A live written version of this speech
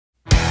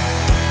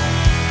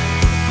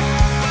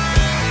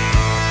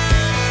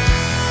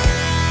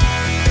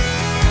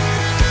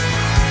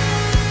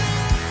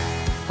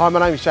Hi, my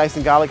name is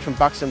Jason Garlick from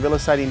Buxton Real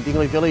Estate in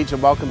Dingley Village,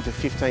 and welcome to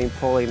 15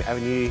 Pauline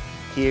Avenue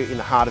here in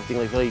the heart of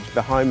Dingley Village.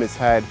 The home has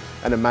had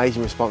an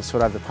amazing response to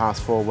it over the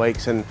past 4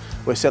 weeks, and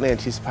we're certainly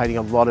anticipating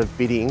a lot of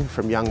bidding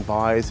from young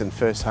buyers and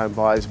first home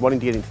buyers wanting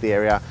to get into the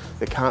area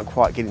that can't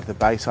quite get into the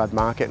Bayside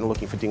market and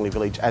looking for Dingley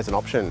Village as an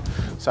option.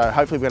 So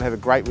hopefully we're going to have a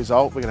great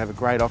result, we're going to have a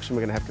great auction,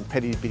 we're going to have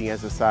competitive bidding,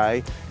 as I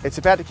say. It's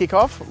about to kick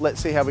off, let's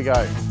see how we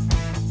go.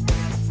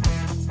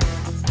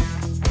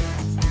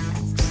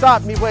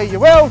 Start me where you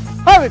will,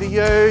 over to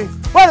you.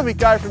 Where do we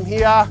go from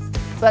here?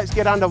 Let's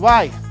get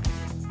underway.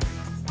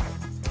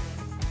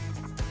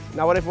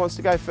 Now, what everyone wants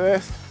to go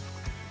first?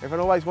 Everyone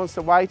always wants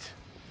to wait.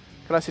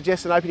 Can I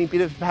suggest an opening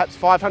bid of perhaps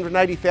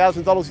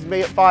 $580,000 with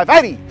me at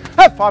 $580?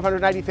 At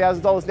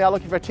 $580,000 now,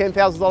 looking for a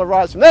 $10,000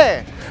 rise from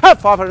there. At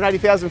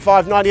 $580,000,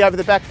 $590 over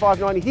the back,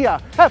 $590 here.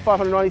 At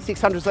 $590,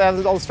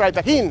 $600,000 straight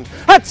back in.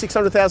 At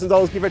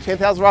 $600,000, give her a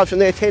 $10,000 rise from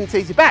there, 10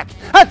 sees you back.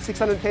 At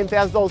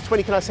 $610,000,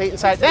 20, can I see it and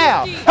say it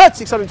now? At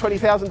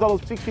 $620,000,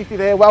 $650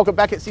 there, welcome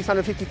back at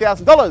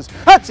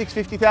 $650,000. At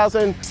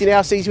 $650,000, she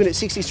now sees you in at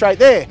 60 straight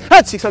there.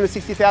 At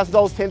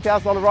 $660,000,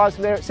 $10,000 rise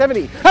from there at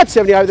 70. At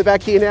 70 over the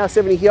back here now,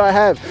 70 here I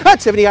have.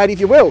 At 70, 80 if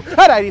you will.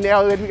 At 80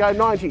 now, then we go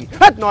 90.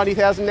 At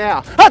 90,000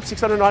 now. At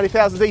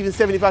 690,000, even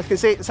 70 if I can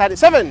see it and say it at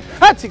 7.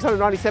 At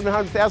 $690,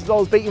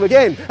 $700,000 beat you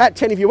again. At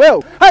 10 if you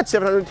will. At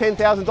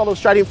 $710,000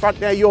 straight in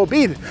front now, your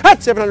bid. At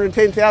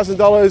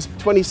 $710,000,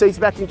 20 seats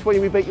back in 20,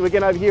 we beat you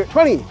again over here at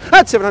 20.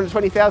 At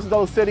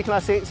 $720,000, 30, can I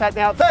see it and say it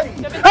now at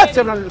 30. At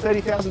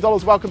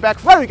 $730,000, welcome back.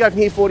 Where do we go from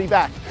here? 40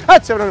 back.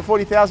 At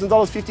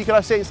 $740,000, 50, can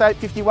I see it and say it?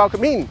 50,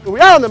 welcome in. We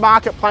are on the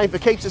market playing for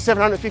keeps at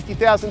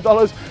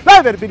 $750,000.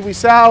 No better bid we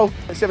sell.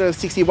 At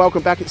 $760,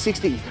 welcome back at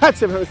 60. At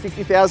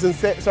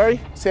 $760,000, sorry,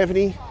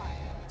 70.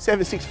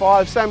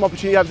 765, same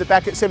opportunity over the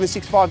back at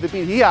 765, the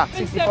bid here.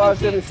 65,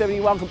 770,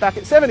 welcome back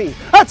at 70.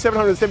 At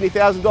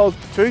 $770,000,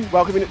 2,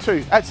 welcome in at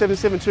 2. At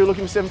 772,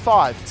 looking for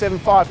 75.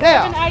 75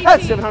 now.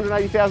 At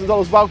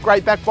 $780,000, well,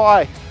 great back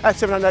buy. At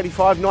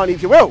 $785, 90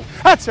 if you will.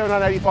 At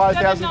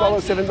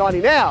 $785,000,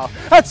 790 now.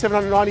 At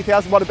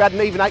 $790,000, what about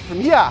an even 8 from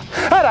here?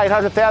 At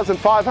 $800,000,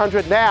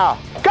 500 now.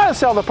 Go to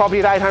sell the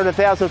property at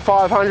 $800,000,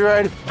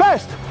 500.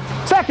 First,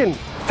 second,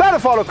 third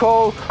and final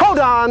call. Hold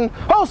on,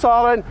 hold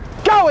silent,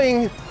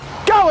 going,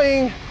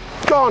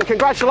 gone.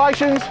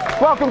 Congratulations,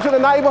 welcome to the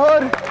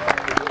neighbourhood.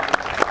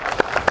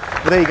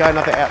 Well, there you go,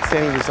 another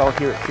outstanding result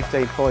here at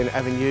 15 Pauline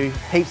Avenue.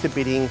 Heaps of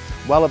bidding,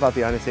 well above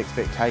the owner's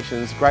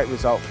expectations. Great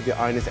result for the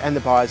owners and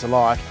the buyers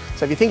alike.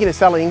 So if you're thinking of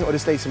selling or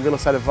just need some real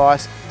estate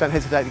advice, don't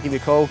hesitate to give me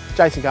a call.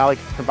 Jason Garlick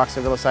from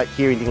Buxton Real Estate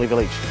here in Dingley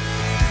Village.